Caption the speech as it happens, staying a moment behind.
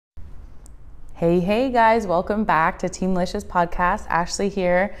Hey guys, welcome back to Teamlicious Podcast. Ashley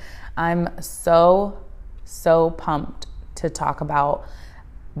here. I'm so pumped to talk about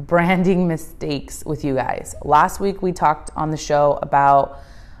branding mistakes with you guys. Last week we talked on the show about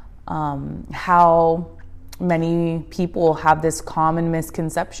how many people have this common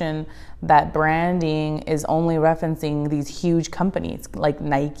misconception that branding is only referencing these huge companies like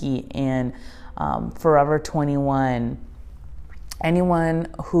Nike and Forever 21. Anyone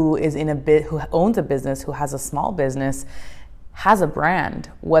who is who owns a business, who has a small business, has a brand,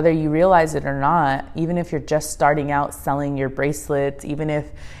 whether you realize it or not. Even if you're just starting out selling your bracelets, even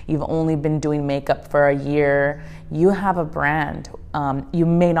if you've only been doing makeup for a year, you have a brand. You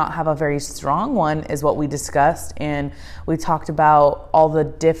may not have a very strong one, is what we discussed, and we talked about all the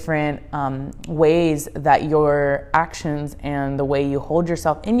different ways that your actions and the way you hold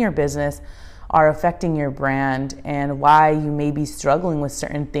yourself in your business are affecting your brand, and why you may be struggling with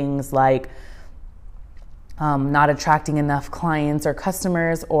certain things like not attracting enough clients or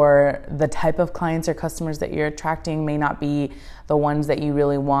customers, or the type of clients or customers that you're attracting may not be the ones that you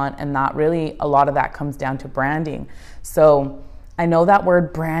really want, and not really, a lot of that comes down to branding. So I know that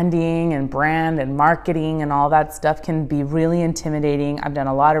word branding and brand and marketing and all that stuff can be really intimidating. I've done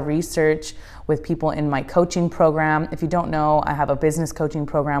a lot of research with people in my coaching program. If you don't know, I have a business coaching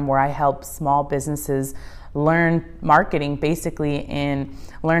program where I help small businesses learn marketing basically, and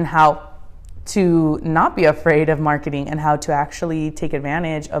learn how to not be afraid of marketing and how to actually take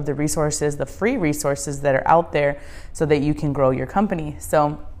advantage of the resources, the free resources that are out there, so that you can grow your company.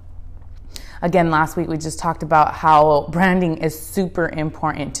 So again, last week we just talked about how branding is super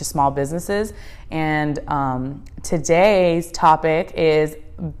important to small businesses, and today's topic is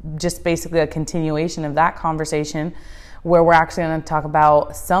just basically a continuation of that conversation, where we're actually going to talk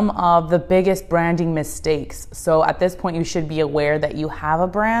about some of the biggest branding mistakes. So at this point, you should be aware that you have a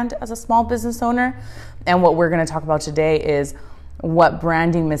brand as a small business owner, and what we're going to talk about today is what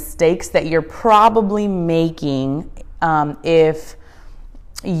branding mistakes that you're probably making if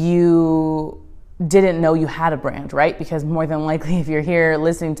you didn't know you had a brand, right? Because more than likely, if you're here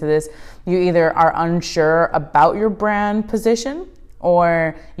listening to this, you either are unsure about your brand position,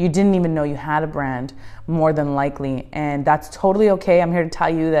 or you didn't even know you had a brand, more than likely. And that's totally okay. I'm here to tell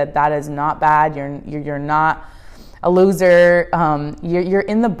you that that is not bad. You're not a loser. You're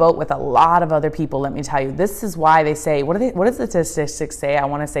in the boat with a lot of other people, let me tell you. This is why they say, what does the statistics say? I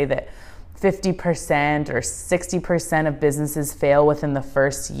want to say that 50% or 60% of businesses fail within the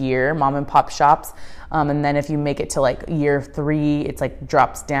first year, mom and pop shops. And then if you make it to like year 3, it's like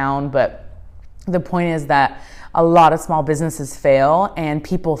drops down. But the point is that a lot of small businesses fail, and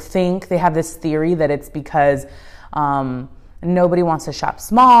people think, they have this theory that it's because nobody wants to shop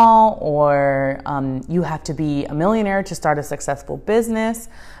small, or you have to be a millionaire to start a successful business.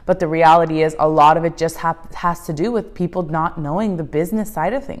 But the reality is, a lot of it just has to do with people not knowing the business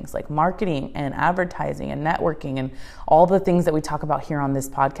side of things, like marketing and advertising and networking and all the things that we talk about here on this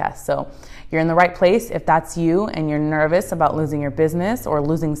podcast. So you're in the right place if that's you and you're nervous about losing your business or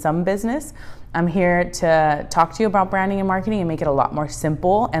losing some business. I'm here to talk to you about branding and marketing and make it a lot more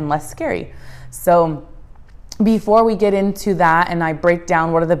simple and less scary. So before we get into that, and I break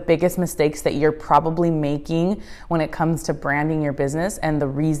down what are the biggest mistakes that you're probably making when it comes to branding your business, and the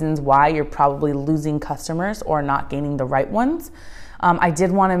reasons why you're probably losing customers or not gaining the right ones, I did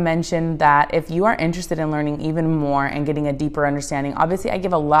want to mention that if you are interested in learning even more and getting a deeper understanding, obviously I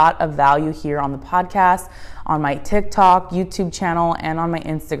give a lot of value here on the podcast, on my TikTok, YouTube channel, and on my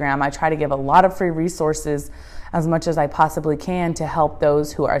Instagram. I try to give a lot of free resources as much as I possibly can to help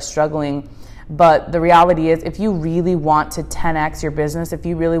those who are struggling. But the reality is, if you really want to 10x your business, if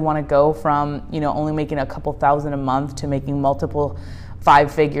you really want to go from, only making a couple thousand a month to making multiple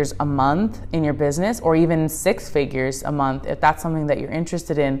 5 figures a month in your business, or even 6 figures a month, if that's something that you're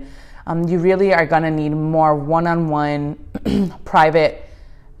interested in, you really are going to need more one-on-one private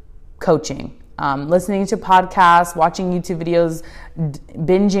coaching. Listening to podcasts, watching YouTube videos,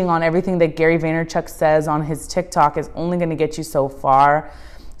 binging on everything that Gary Vaynerchuk says on his TikTok is only going to get you so far.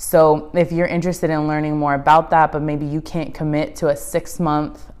 So if you're interested in learning more about that, but maybe you can't commit to a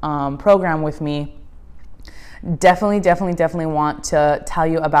 6-month program with me, definitely want to tell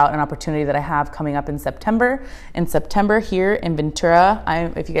you about an opportunity that I have coming up in September. In September here in Ventura,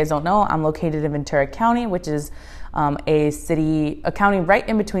 if you guys don't know, I'm located in Ventura County, which is a county right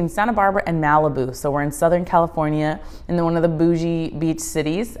in between Santa Barbara and Malibu. So we're in Southern California, in one of the bougie beach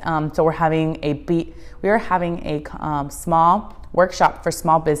cities. So we're having a small workshop for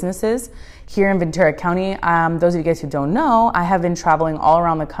small businesses here in Ventura County. Those of you guys who don't know, I have been traveling all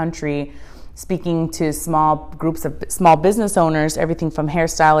around the country speaking to small groups of small business owners, everything from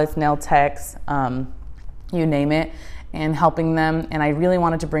hairstylists, nail techs, you name it, and helping them. And I really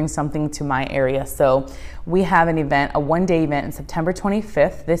wanted to bring something to my area. So we have an event, a one-day event on September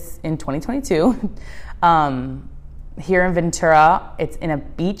 25th, this in 2022, here in Ventura. It's in a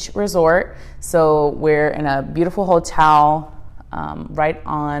beach resort. So we're in a beautiful hotel right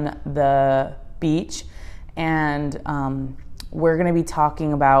on the beach. And we're going to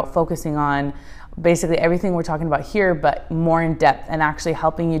be focusing on basically everything we're talking about here, but more in depth, and actually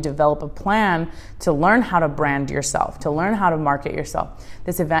helping you develop a plan to learn how to brand yourself, to learn how to market yourself.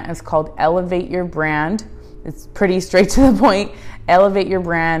 This event is called Elevate Your Brand. It's pretty straight to the point. Elevate Your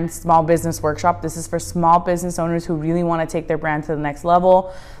Brand Small Business Workshop. This is for small business owners who really want to take their brand to the next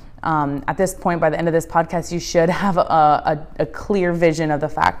level. At this point, by the end of this podcast, you should have a clear vision of the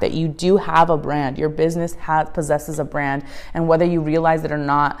fact that you do have a brand. Your business possesses a brand, and whether you realize it or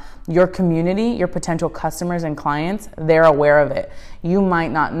not, your community, your potential customers and clients, they're aware of it. You might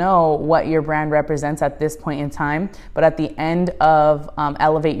not know what your brand represents at this point in time, but at the end of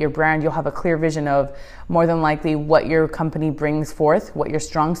Elevate Your Brand, you'll have a clear vision of more than likely what your company brings forth, what your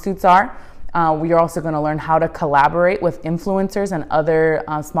strong suits are. We are also going to learn how to collaborate with influencers and other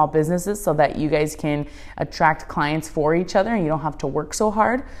small businesses so that you guys can attract clients for each other and you don't have to work so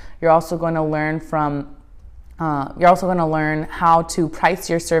hard. You're also going to learn how to price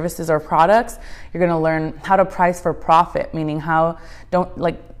your services or products. You're going to learn how to price for profit, meaning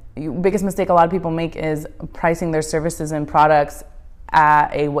biggest mistake a lot of people make is pricing their services and products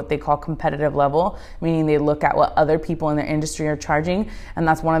at what they call competitive level, meaning they look at what other people in their industry are charging, and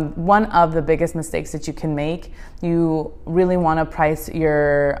that's one of the biggest mistakes that you can make. You really want to price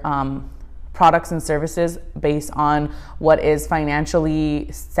your products and services based on what is financially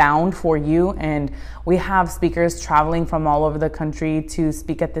sound for you. And we have speakers traveling from all over the country to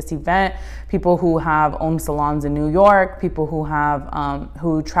speak at this event. People who have owned salons in New York, people who have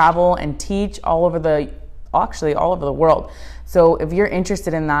who travel and teach all over the world. So if you're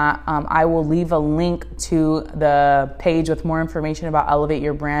interested in that, I will leave a link to the page with more information about Elevate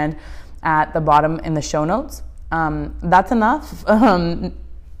Your Brand at the bottom in the show notes. That's enough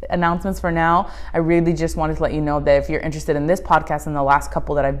announcements for now. I really just wanted to let you know that if you're interested in this podcast and the last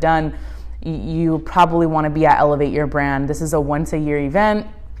couple that I've done, you probably want to be at Elevate Your Brand. This is a once-a-year event.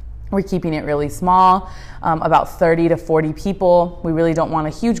 We're keeping it really small, about 30 to 40 people. We really don't want a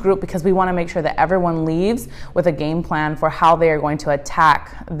huge group because we want to make sure that everyone leaves with a game plan for how they are going to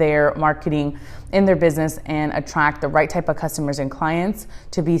attack their marketing in their business and attract the right type of customers and clients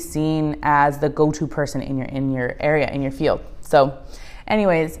to be seen as the go-to person in your area, in your field. So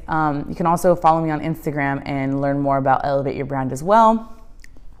anyways, you can also follow me on Instagram and learn more about Elevate Your Brand as well.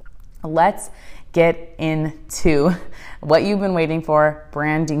 Let's get into what you've been waiting for,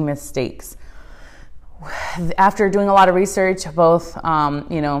 branding mistakes. After doing a lot of research, both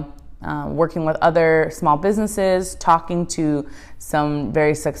working with other small businesses, talking to some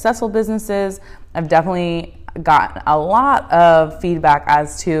very successful businesses, I've definitely got a lot of feedback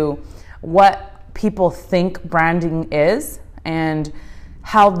as to what people think branding is and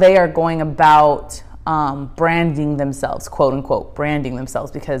how they are going about branding themselves, quote unquote, branding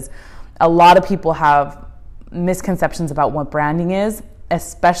themselves, because a lot of people have misconceptions about what branding is,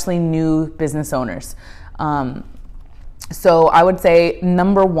 especially new business owners. So I would say the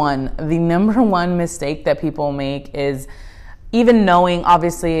number one mistake that people make is even knowing,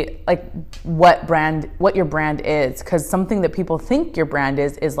 obviously, like what your brand is, because something that people think your brand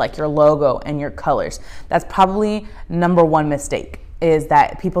is like your logo and your colors. That's probably number one mistake, is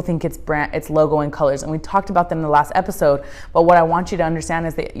that people think it's logo and colors. And we talked about them in the last episode, but what I want you to understand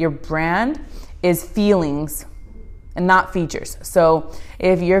is that your brand is feelings and not features. So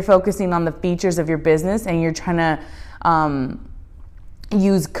if you're focusing on the features of your business and you're trying to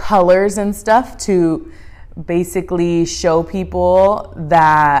use colors and stuff to basically show people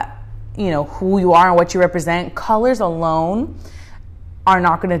that, who you are and what you represent, colors alone are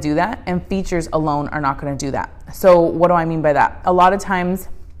not going to do that, and features alone are not going to do that. So what do I mean by that? A lot of times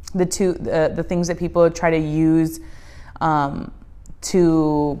the things that people try to use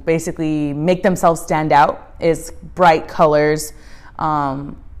to basically make themselves stand out is bright colors,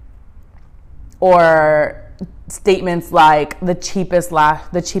 or statements like the cheapest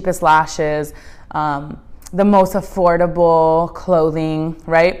lashes, the most affordable clothing,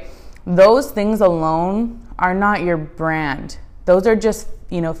 right? Those things alone are not your brand. Those are just,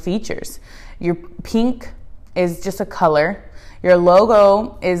 features. Your pink is just a color. Your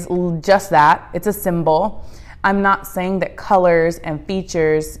logo is just that. It's a symbol. I'm not saying that colors and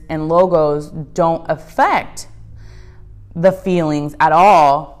features and logos don't affect the feelings at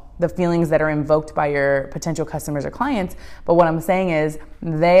all, the feelings that are invoked by your potential customers or clients. But what I'm saying is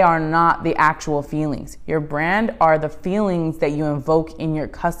they are not the actual feelings. Your brand are the feelings that you invoke in your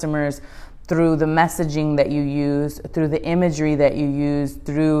customers through the messaging that you use, through the imagery that you use,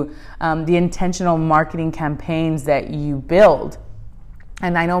 through the intentional marketing campaigns that you build.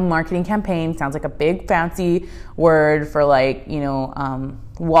 And I know marketing campaign sounds like a big fancy word for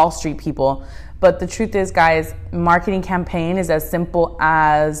Wall Street people. But the truth is, guys, marketing campaign is as simple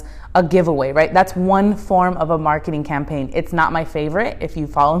as a giveaway, right? That's one form of a marketing campaign. It's not my favorite. If you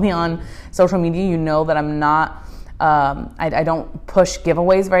follow me on social media, you know that I'm not, I don't push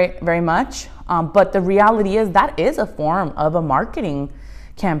giveaways very, very much. But the reality is that is a form of a marketing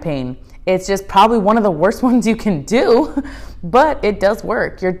campaign. It's just probably one of the worst ones you can do, but it does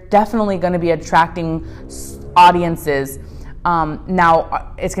work. You're definitely going to be attracting audiences.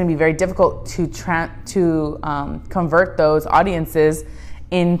 Now, it's going to be very difficult to convert those audiences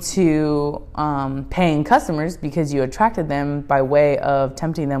into paying customers because you attracted them by way of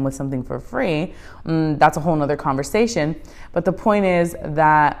tempting them with something for free. That's a whole nother conversation. But the point is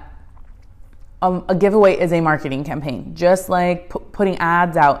that a giveaway is a marketing campaign, just like putting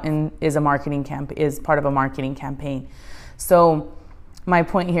ads out is part of a marketing campaign. So my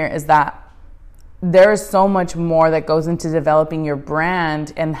point here is that there is so much more that goes into developing your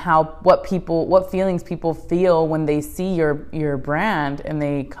brand and what feelings people feel when they see your brand and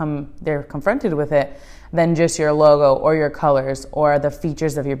they're confronted with it than just your logo or your colors or the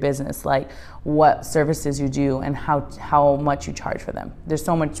features of your business, like what services you do and how much you charge for them. There's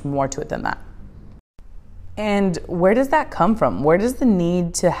so much more to it than that. And where does that come from? Where does the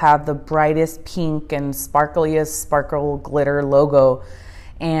need to have the brightest pink and sparkliest sparkle glitter logo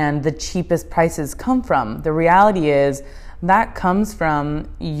and the cheapest prices come from? The reality is that comes from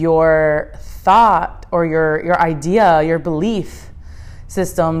your thought or your idea, your belief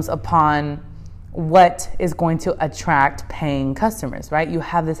systems upon what is going to attract paying customers, right? You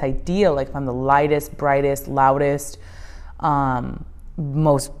have this idea, like if I'm the lightest, brightest, loudest,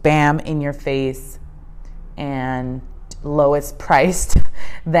 most bam in your face and lowest priced,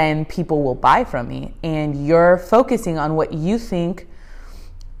 then people will buy from me. And you're focusing on what you think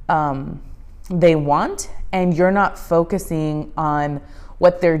they want, and you're not focusing on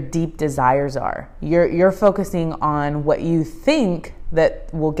what their deep desires are. You're focusing on what you think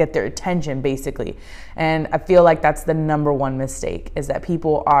that will get their attention, basically. And I feel like that's the number one mistake, is that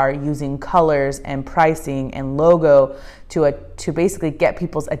people are using colors and pricing and logo to basically get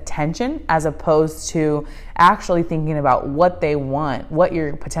people's attention, as opposed to actually thinking about what they want, what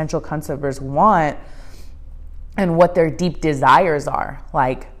your potential customers want, and what their deep desires are.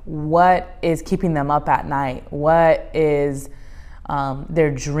 Like, what is keeping them up at night? What is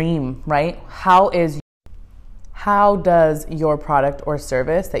their dream, right? How does your product or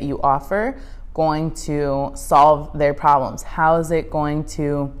service that you offer going to solve their problems? How is it going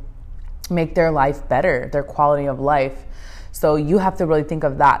to make their life better, their quality of life? So you have to really think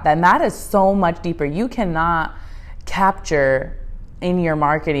of that. And that is so much deeper. You cannot capture in your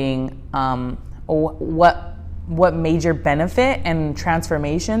marketing what major benefit and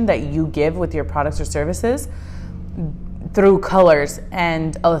transformation that you give with your products or services through colors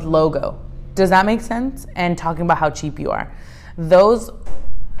and a logo. Does that make sense? And talking about how cheap you are. Those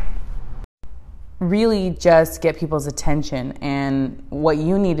really just get people's attention. And what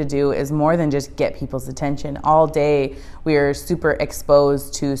you need to do is more than just get people's attention. All day, we are super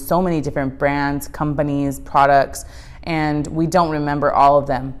exposed to so many different brands, companies, products, and we don't remember all of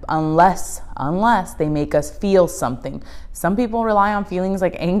them unless they make us feel something. Some people rely on feelings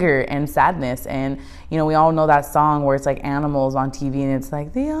like anger and sadness, and we all know that song where it's like animals on TV and it's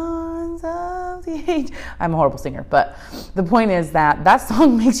like the arms of the age. I'm a horrible singer, but the point is that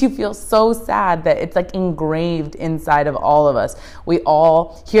song makes you feel so sad that it's like engraved inside of all of us. We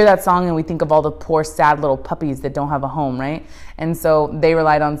all hear that song and we think of all the poor sad little puppies that don't have a home, right? And so they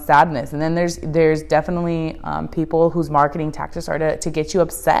relied on sadness. And then there's definitely people whose marketing tactics are to get you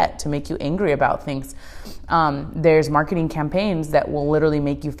upset, to make you angry about things. There's marketing campaigns that will literally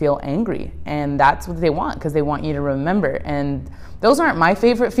make you feel angry, and that's what they want, because they want you to remember. And those aren't my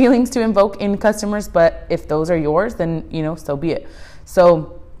favorite feelings to invoke in customers, but if those are yours, then so be it.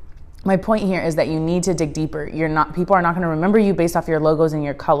 So my point here is that you need to dig deeper. People are not going to remember you based off your logos and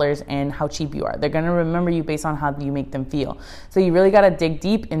your colors and how cheap you are. They're going to remember you based on how you make them feel. So you really got to dig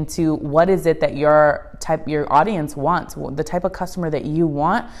deep into what is it that your audience wants, the type of customer that you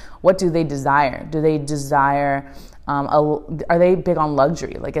want. What do they desire? Do they desire, are they big on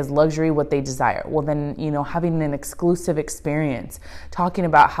luxury? Like, is luxury what they desire? Well, then, having an exclusive experience, talking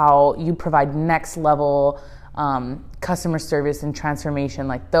about how you provide next level customer service and transformation,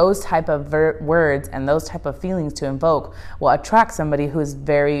 like those type of words and those type of feelings to invoke will attract somebody who's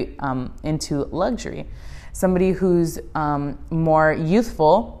very into luxury. Somebody who's more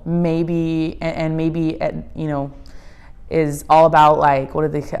youthful, maybe, and maybe, is all about like, what are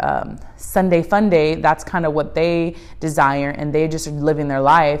they, Sunday fun day. That's kind of what they desire, and they just are living their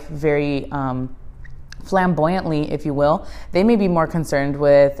life very flamboyantly, if you will. They may be more concerned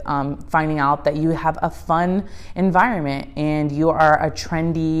with finding out that you have a fun environment and you are a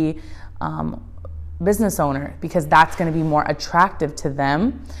trendy business owner, because that's going to be more attractive to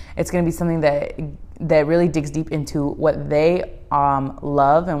them. It's going to be something that really digs deep into what they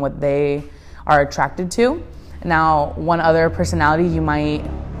love and what they are attracted to. Now, one other personality you might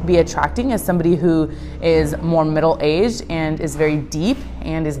be attracting is somebody who is more middle-aged and is very deep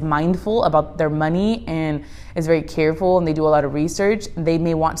and is mindful about their money and is very careful, and they do a lot of research. They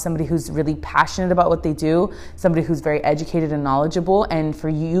may want somebody who's really passionate about what they do, somebody who's very educated and knowledgeable, and for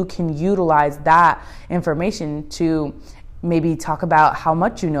you can utilize that information to maybe talk about how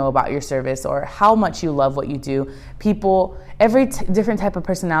much you know about your service or how much you love what you do. People, every different type of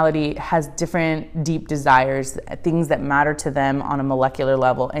personality has different deep desires, things that matter to them on a molecular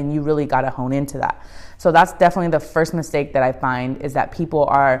level, and you really got to hone into that. So that's definitely the first mistake that I find, is that people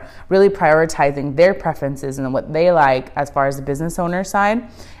are really prioritizing their preferences and what they like as far as the business owner side,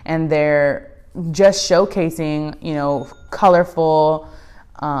 and they're just showcasing, colorful,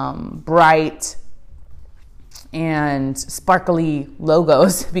 bright, and sparkly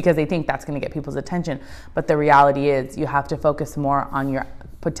logos because they think that's going to get people's attention. But the reality is you have to focus more on your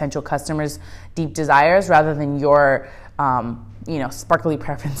potential customers' deep desires rather than your sparkly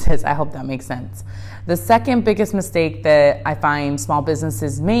preferences. I hope that makes sense. The second biggest mistake that I find small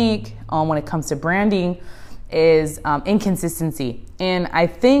businesses make when it comes to branding is inconsistency. And I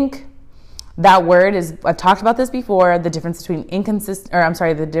think that word is, I've talked about this before, the difference between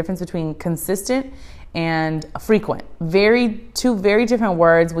the difference between consistent and frequent. Two very different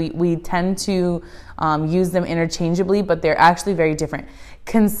words. We tend to use them interchangeably, but they're actually very different.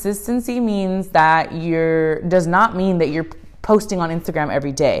 Consistency means that does not mean that you're posting on Instagram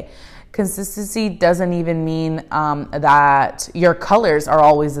every day. Consistency doesn't even mean that your colors are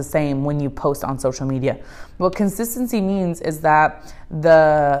always the same when you post on social media. What consistency means is that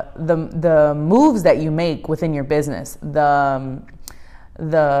the moves that you make within your business, the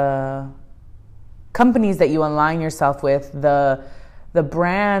companies that you align yourself with, the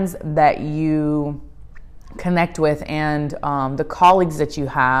brands that you connect with, and the colleagues that you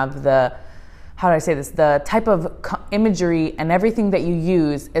have, the type of imagery and everything that you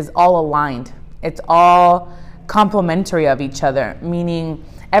use is all aligned. It's all complementary of each other, meaning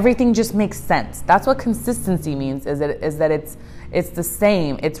everything just makes sense. That's what consistency means, is that it's the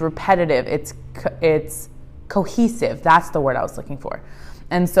same, it's repetitive, it's cohesive. That's the word I was looking for.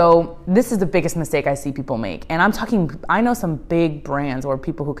 And so this is the biggest mistake I see people make. And I know some big brands, or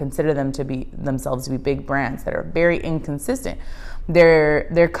people who consider themselves to be big brands, that are very inconsistent.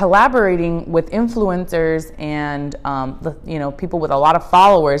 They're collaborating with influencers and people with a lot of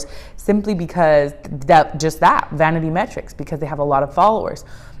followers simply because vanity metrics, because they have a lot of followers.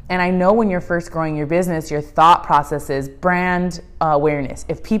 And I know when you're first growing your business, your thought process is brand awareness.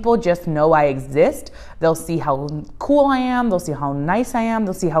 If people just know I exist, they'll see how cool I am, they'll see how nice I am,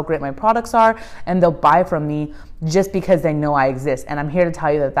 they'll see how great my products are, and they'll buy from me just because they know I exist. And I'm here to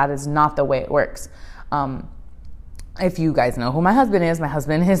tell you that is not the way it works. If you guys know who my husband is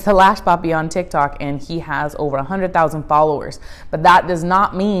the Lash Papi on TikTok, and he has over 100,000 followers. But that does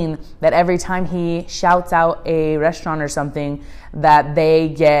not mean that every time he shouts out a restaurant or something that they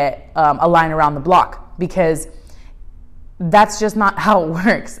get a line around the block, because that's just not how it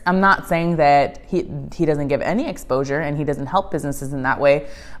works. I'm not saying that he doesn't give any exposure and he doesn't help businesses in that way,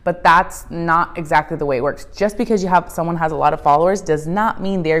 but that's not exactly the way it works. Just because someone has a lot of followers does not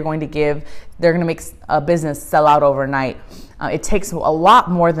mean they're going to make a business sell out overnight. It takes a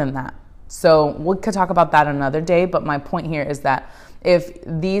lot more than that. So we could talk about that another day, but my point here is that if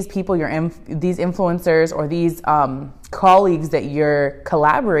these people, these influencers or these colleagues that you're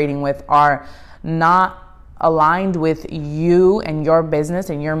collaborating with are not aligned with you and your business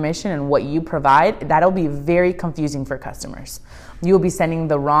and your mission and what you provide, that'll be very confusing for customers. You will be sending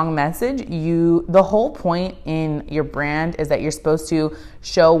the wrong message. The whole point in your brand is that you're supposed to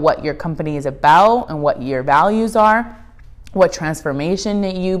show what your company is about and what your values are, what transformation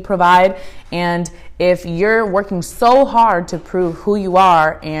that you provide. And if you're working so hard to prove who you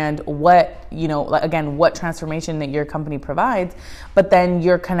are and what transformation that your company provides, but then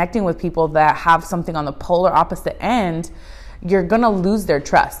you're connecting with people that have something on the polar opposite end, you're going to lose their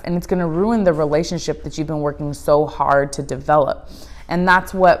trust, and it's going to ruin the relationship that you've been working so hard to develop. And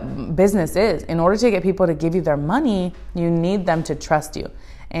that's what business is. In order to get people to give you their money, you need them to trust you.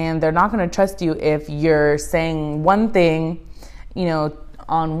 And they're not going to trust you if you're saying one thing,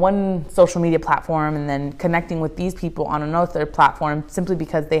 on one social media platform and then connecting with these people on another platform simply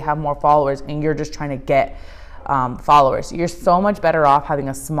because they have more followers and you're just trying to get followers. You're so much better off having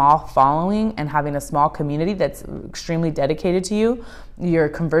a small following and having a small community that's extremely dedicated to you. Your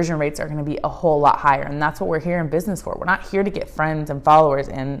conversion rates are going to be a whole lot higher. And that's what we're here in business for. We're not here to get friends and followers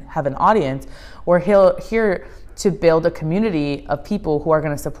and have an audience. We're here to build a community of people who are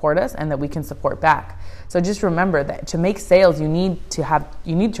going to support us and that we can support back. So just remember that to make sales, you need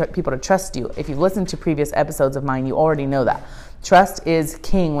people to trust you. If you've listened to previous episodes of mine, you already know that. Trust is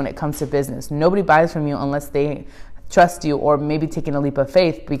king when it comes to business. Nobody buys from you unless they trust you, or maybe taking a leap of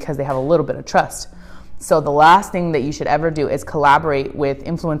faith because they have a little bit of trust. So the last thing that you should ever do is collaborate with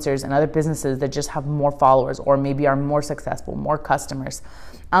influencers and other businesses that just have more followers or maybe are more successful, more customers,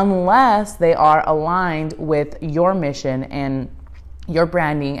 unless they are aligned with your mission and your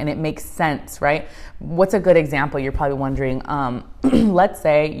branding and it makes sense, right? What's a good example? You're probably wondering. Let's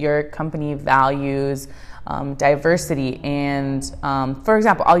say your company values diversity, and for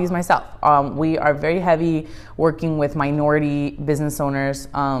example, I'll use myself. We are very heavy working with minority business owners,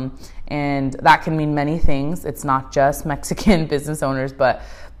 and that can mean many things. It's not just Mexican business owners, but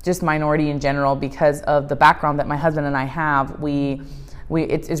just minority in general. Because of the background that my husband and I have, we're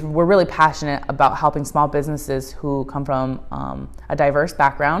really passionate about helping small businesses who come from a diverse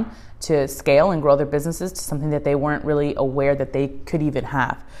background to scale and grow their businesses to something that they weren't really aware that they could even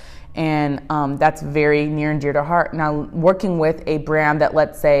have. And that's very near and dear to heart. Now, working with a brand that,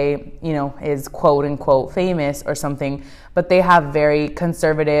 let's say, is quote unquote famous or something, but they have very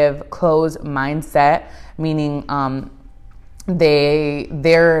conservative, closed mindset, meaning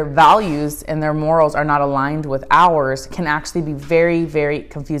their values and their morals are not aligned with ours, can actually be very, very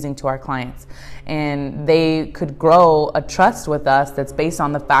confusing to our clients. And they could grow a trust with us that's based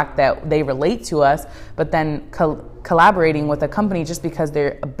on the fact that they relate to us, but then collaborating with a company just because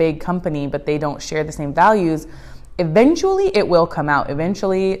they're a big company but they don't share the same values, eventually it will come out.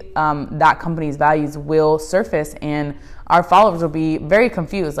 Eventually that company's values will surface and our followers will be very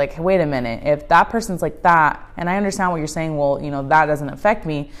confused. Like, wait a minute, if that person's like that, and I understand what you're saying, well, that doesn't affect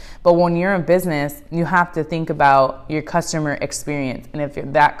me. But when you're in business, you have to think about your customer experience. And if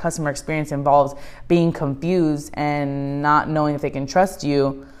that customer experience involves being confused and not knowing if they can trust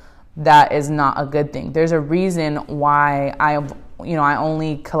you, that is not a good thing. There's a reason why I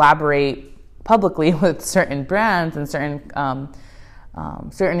only collaborate publicly with certain brands and certain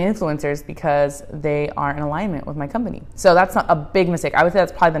influencers, because they are in alignment with my company. So that's not a big mistake. I would say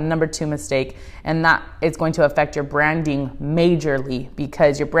that's probably the number 2 mistake, and that is going to affect your branding majorly,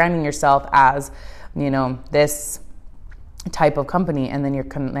 because you're branding yourself as, this type of company, and then you're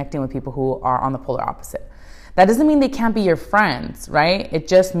connecting with people who are on the polar opposite. That doesn't mean they can't be your friends, right? It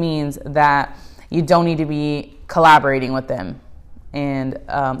just means that you don't need to be collaborating with them. And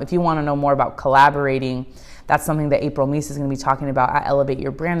if you want to know more about collaborating, that's something that April Meese is going to be talking about at Elevate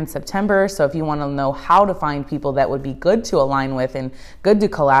Your Brand in September. So if you want to know how to find people that would be good to align with and good to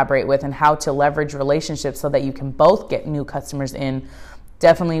collaborate with, and how to leverage relationships so that you can both get new customers in,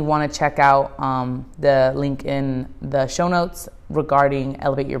 definitely want to check out the link in the show notes regarding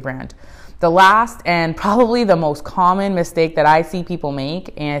Elevate Your Brand. The last and probably the most common mistake that I see people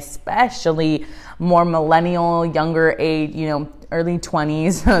make, and especially more millennial, younger age, early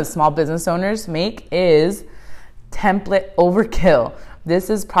 20s small business owners make, is template overkill.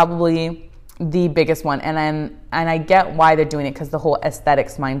 This is probably the biggest one. And I get why they're doing it, because the whole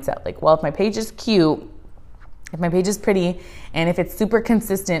aesthetics mindset. Like, well, if my page is cute, if my page is pretty, and if it's super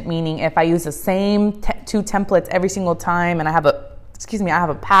consistent, meaning if I use the same 2 templates every single time, and I have a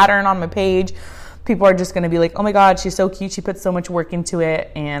pattern on my page, people are just going to be like, oh my God, she's so cute. She puts so much work into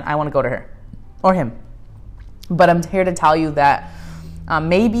it, and I want to go to her or him. But I'm here to tell you that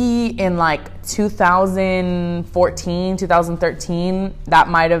maybe in like 2014, 2013, that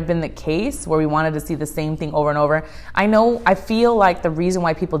might have been the case where we wanted to see the same thing over and over. I feel like the reason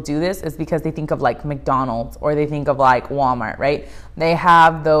why people do this is because they think of like McDonald's, or they think of like Walmart, right? They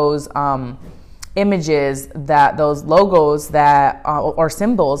have those images, those logos that or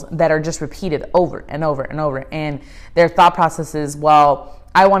symbols that are just repeated over and over and over, and their thought process is, well,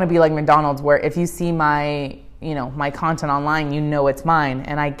 I want to be like McDonald's, where if you see my content online, it's mine.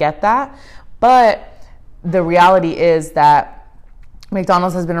 And I get that, but the reality is that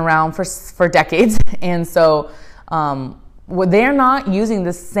McDonald's has been around for decades, and so they're not using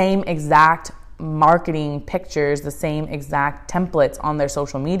the same exact marketing pictures, the same exact templates on their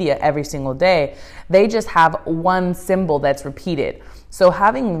social media every single day. They just have one symbol that's repeated. So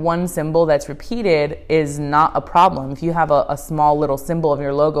having one symbol that's repeated is not a problem. If you have a small little symbol of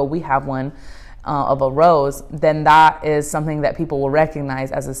your logo, we have one of a rose, then that is something that people will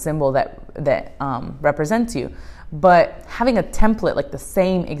recognize as a symbol that represents you. But having a template like the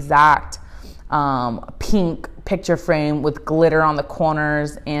same exact pink picture frame with glitter on the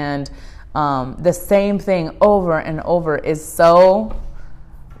corners and the same thing over and over is so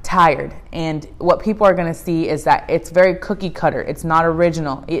tired. And what people are going to see is that it's very cookie cutter. It's not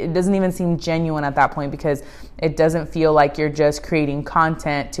original. It doesn't even seem genuine at that point, because it doesn't feel like you're just creating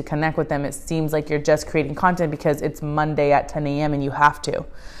content to connect with them. It seems like you're just creating content because it's Monday at 10 a.m. and you have to.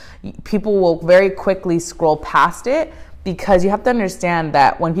 People will very quickly scroll past it, because you have to understand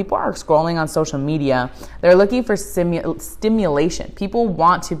that when people are scrolling on social media, they're looking for stimulation. People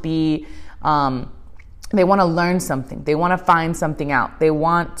want to be they want to learn something. They want to find something out. They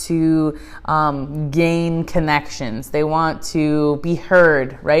want to gain connections. They want to be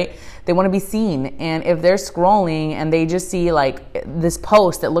heard, right? They want to be seen. And if they're scrolling and they just see like this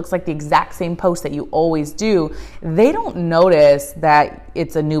post that looks like the exact same post that you always do, they don't notice that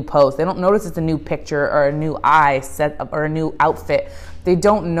it's a new post. They don't notice it's a new picture or a new eye set up or a new outfit. They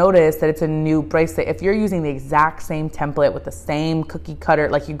don't notice that it's a new bracelet. If you're using the exact same template with the same cookie cutter,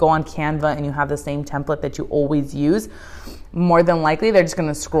 like you go on Canva and you have the same template that you always use, more than likely they're just going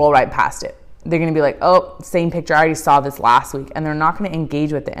to scroll right past it. They're going to be like, oh, same picture. I already saw this last week. And they're not going to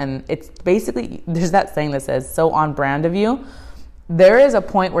engage with it. And it's basically, there's that saying that says, so on brand of you. There is a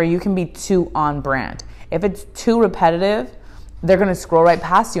point where you can be too on brand. If it's too repetitive, they're going to scroll right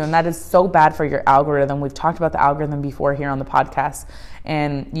past you. And that is so bad for your algorithm. We've talked about the algorithm before here on the podcast.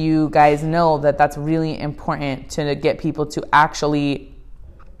 And you guys know that that's really important to get people to actually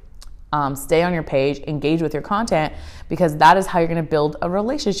stay on your page, engage with your content, because that is how you're going to build a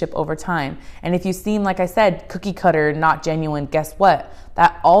relationship over time. And if you seem, like I said, cookie cutter, not genuine, guess what?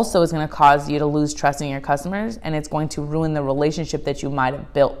 That also is going to cause you to lose trust in your customers, and it's going to ruin the relationship that you might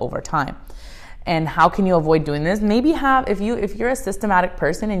have built over time. And how can you avoid doing this? Maybe if you're a systematic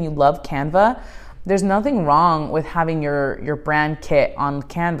person and you love Canva, there's nothing wrong with having your brand kit on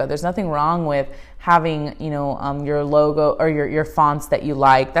Canva. There's nothing wrong with having, your logo or your fonts that you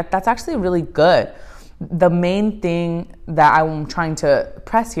like. That's actually really good. The main thing that I'm trying to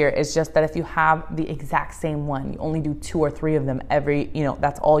press here is just that if you have the exact same one, you only do 2 or 3 of them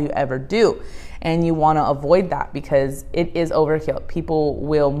that's all you ever do. And you want to avoid that because it is overkill. People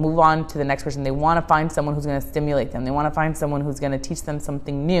will move on to the next person. They want to find someone who's going to stimulate them. They want to find someone who's going to teach them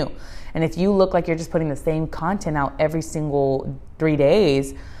something new. And if you look like you're just putting the same content out every single 3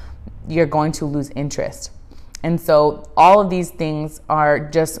 days, you're going to lose interest. And so all of these things are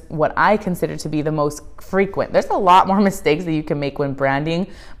just what I consider to be the most frequent. There's a lot more mistakes that you can make when branding,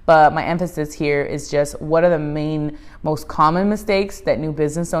 but my emphasis here is just what are the most common mistakes that new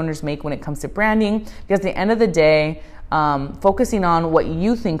business owners make when it comes to branding. Because at the end of the day, focusing on what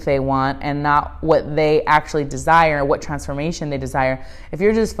you think they want and not what they actually desire, what transformation they desire. If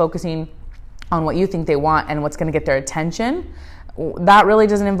you're just focusing on what you think they want and what's going to get their attention, that really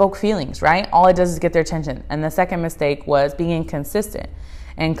doesn't invoke feelings, right? All it does is get their attention. And the second mistake was being inconsistent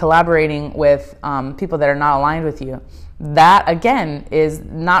and collaborating with people that are not aligned with you. That, again, is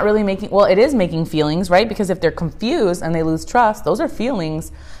not really it is making feelings, right? Because if they're confused and they lose trust, those are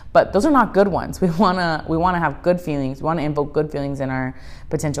feelings, but those are not good ones. We want to have good feelings. We want to invoke good feelings in our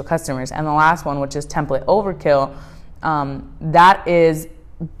potential customers. And the last one, which is template overkill, that is,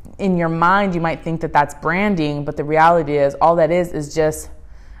 in your mind, you might think that that's branding, but the reality is all that is just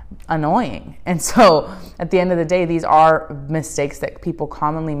annoying. And so at the end of the day, these are mistakes that people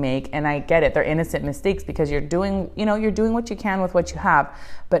commonly make. And I get it. They're innocent mistakes because you're doing what you can with what you have.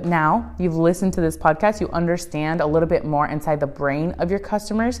 But now you've listened to this podcast, you understand a little bit more inside the brain of your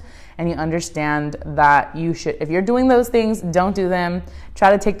customers, and you understand that you should, if you're doing those things, don't do them. Try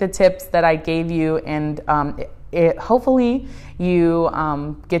to take the tips that I gave you, and hopefully you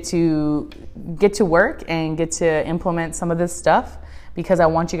get to work and get to implement some of this stuff, because I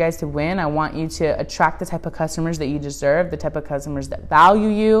want you guys to win. I want you to attract the type of customers that you deserve, the type of customers that value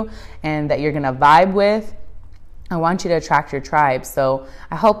you and that you're going to vibe with. I want you to attract your tribe. So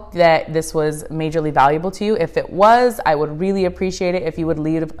I hope that this was majorly valuable to you. If it was, I would really appreciate it if you would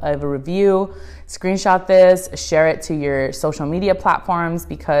leave a review, screenshot this, share it to your social media platforms,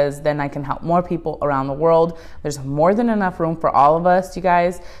 because then I can help more people around the world. There's more than enough room for all of us, you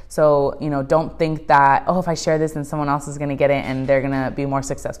guys. So, don't think that, if I share this, then someone else is going to get it and they're going to be more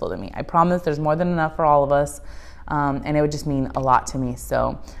successful than me. I promise there's more than enough for all of us. and it would just mean a lot to me.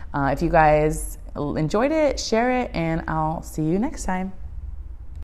 So if you guys enjoyed it, share it, and I'll see you next time.